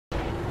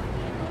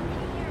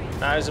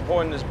Not as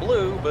important as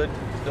blue, but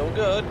still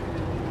good.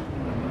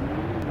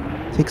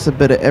 Takes a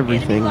bit of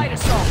everything. Enemy light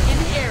assault in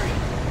the area.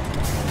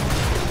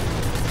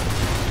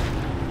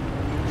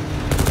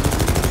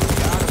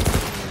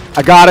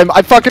 I got him.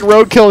 I fucking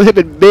roadkilled him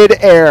in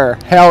mid-air.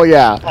 Hell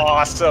yeah.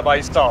 Awesome,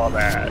 I saw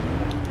that.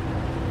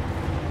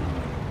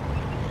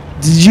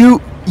 Did you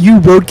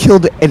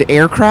roadkilled an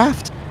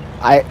aircraft?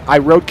 I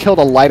roadkilled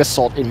a light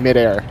assault in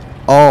mid-air.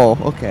 Oh,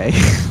 okay.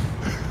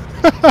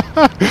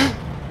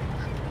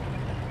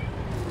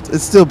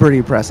 It's still pretty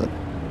impressive.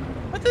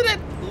 What did that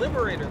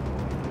Liberator?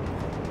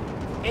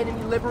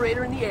 Enemy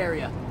Liberator in the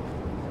area.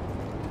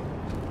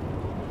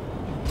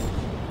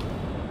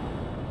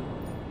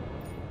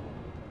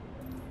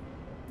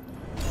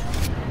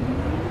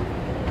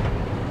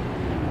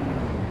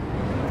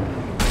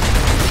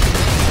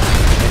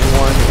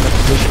 Anyone in a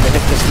position to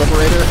hit this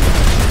Liberator?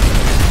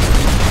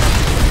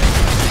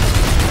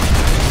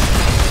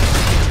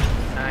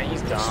 Nah,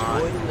 he's Destroy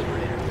gone. the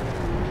Liberator.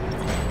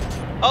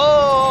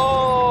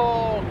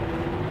 Oh!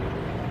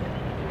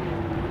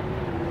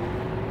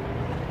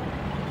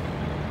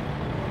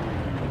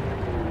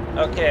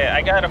 Okay,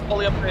 I got a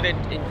fully upgraded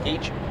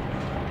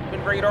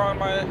engagement radar on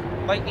my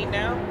Lightning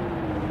now.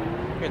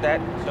 Hear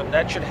that? So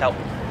that should help.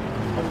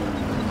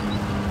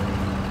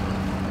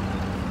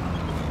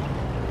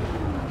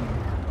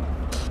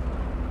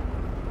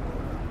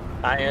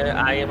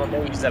 I am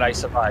amazed that I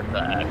survived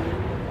that.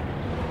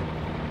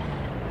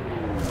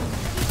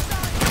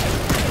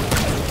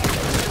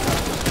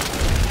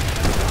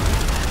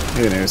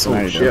 Hey there, so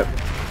how you doing?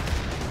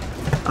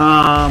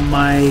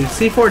 My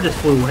C4 just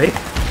flew away.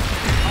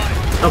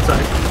 Oh,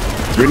 sorry.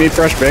 Do we need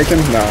fresh bacon?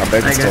 No,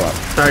 bacon's still up.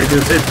 Sorry,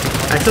 dude.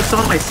 I just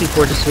saw my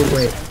C4 just flew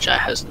away. Jai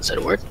hasn't said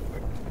a word.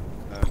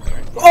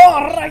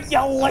 Alright,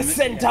 you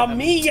listen to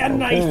me, you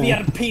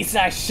knife-eared piece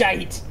of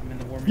shite!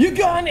 You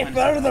go any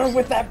further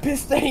with that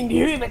piston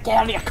you that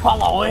carry a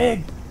colour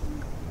wig,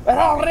 and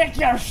I'll wreck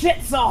your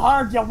shit so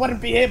hard you wouldn't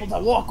be able to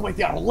walk with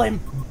your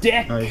limp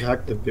dick! No, you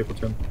hacked the vehicle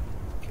trim.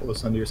 Pull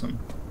this under or something.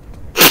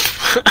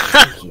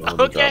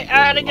 Okay,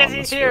 I guess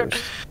he's here.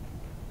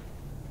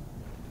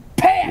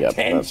 Pay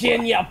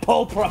attention, you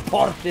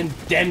pulp-reporting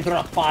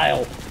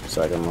dendrophile!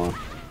 Second one.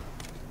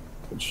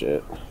 Good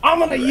shit. I'm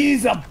gonna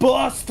use a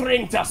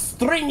bowstring to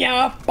string you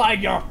up by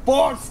your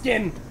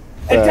foreskin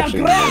until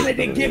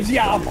gravity gives you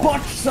a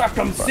butch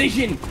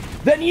circumcision.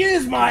 Then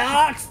use my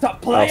axe to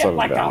play it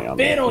like a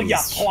fiddle, you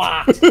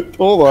twat.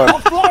 Hold on. I'll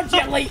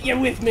flagellate you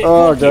with me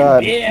Oh, fucking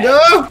God. beer. No!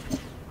 Oh,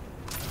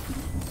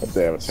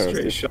 damn it, Straight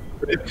Toasty. shot.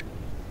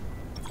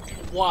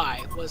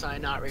 Why was I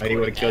not He recording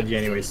would have killed that? you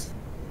anyways.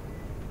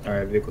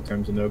 Alright, vehicle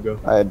terms a no-go.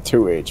 I had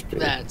 2 HP.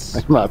 That's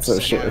I'm not so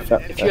sure upsetting.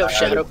 about If you have that.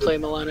 shadow play,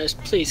 Milanos,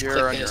 please You're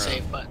click on the your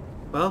save button.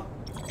 Well,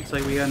 looks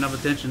like we got enough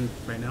attention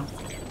right now.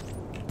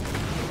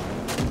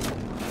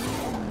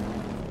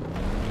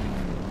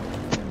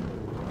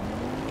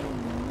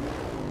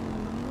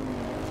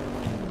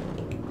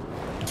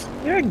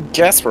 Yeah, I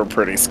guess we're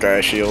pretty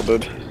sky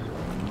shielded.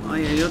 Oh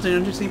yeah, you know what's the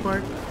interesting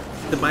part?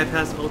 To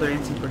bypass all their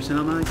NC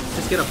personnel now,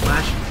 just get a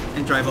flash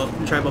and drive up to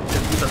the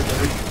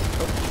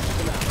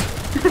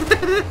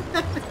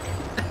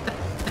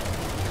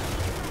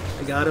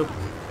I got him.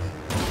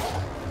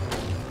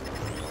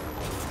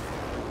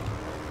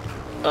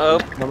 Oh,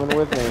 Coming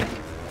with me.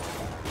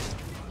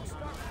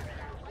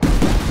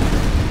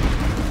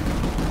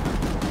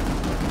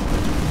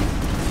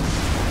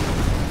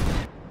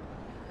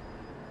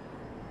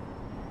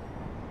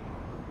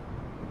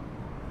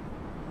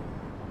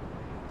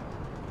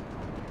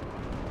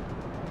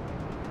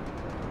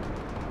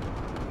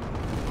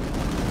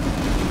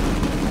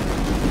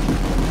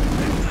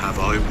 Have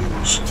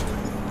eyeballs.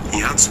 He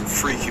had some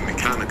freaky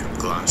mechanical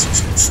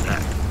glasses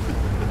instead.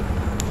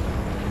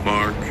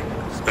 Mark,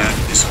 that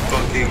is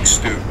fucking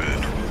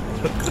stupid.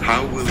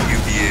 How will you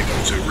be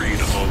able to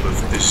read all of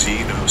the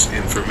Xeno's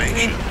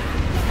information?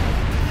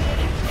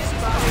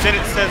 then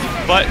it says,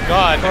 but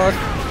God.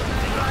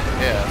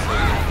 Yeah, so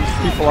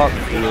these people out in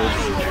the field.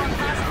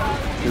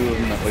 2 of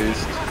them at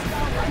least.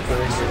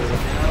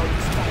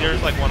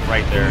 There's like one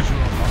right there.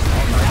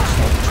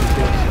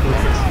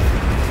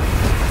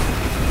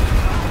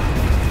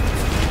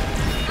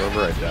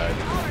 Wherever I died.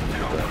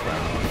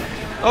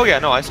 Oh yeah,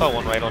 no, I saw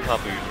one right on top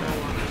of you.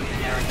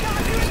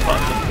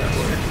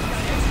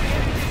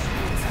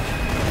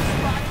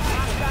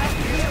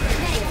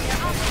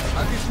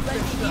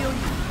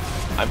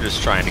 I'm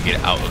just trying to get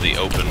out of the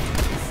open.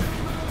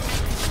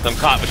 I'm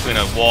caught between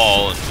a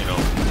wall and, you know.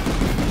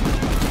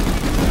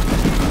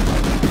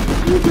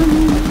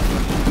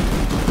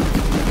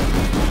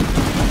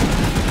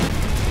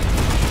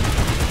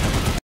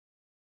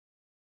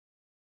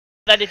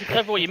 That if you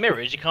cover all your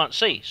mirrors, you can't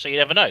see, so you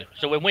never know.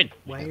 So win-win.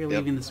 Why are you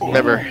leaving this?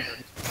 Never.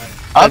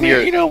 I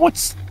mean, you know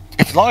what's?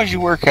 As long as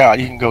you work out,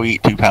 you can go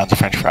eat 2 pounds of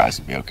French fries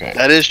and be okay.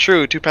 That is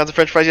true. 2 pounds of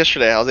French fries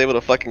yesterday. I was able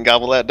to fucking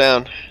gobble that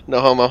down.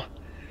 No homo.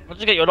 I'll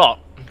just get you a lot.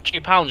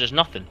 £2 is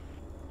nothing.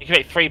 You can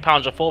make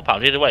 £3 or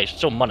 £4. Either way, it's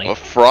still money. Well,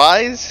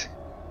 fries?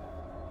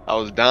 I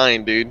was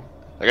dying, dude.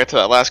 I got to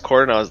that last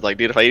quarter and I was like,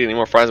 dude, if I eat any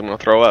more fries, I'm gonna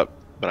throw up.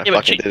 But I Yeah,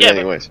 fucking did it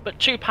anyways. but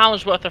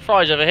 £2 worth of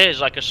fries over here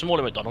is like a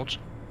smaller McDonald's.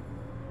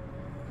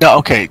 No,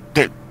 okay.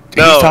 He's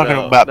talking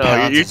about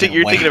pounds.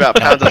 You're thinking about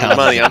pounds of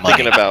money. I'm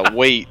thinking about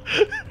weight.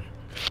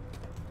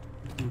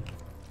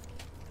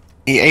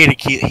 He ate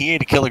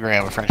a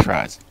kilogram of French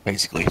fries,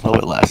 basically, a little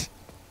bit less.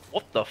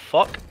 What the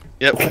fuck?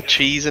 Yep, with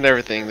cheese and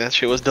everything. That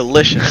shit was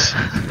delicious.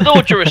 With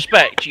all due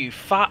respect, you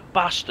fat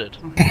bastard.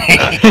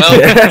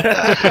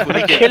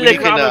 A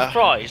kilogram of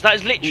fries. That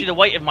is literally the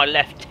weight of my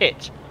left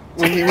tit.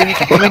 When you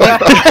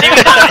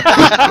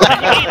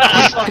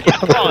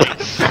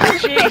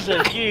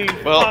Jesus, you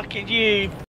fucking you.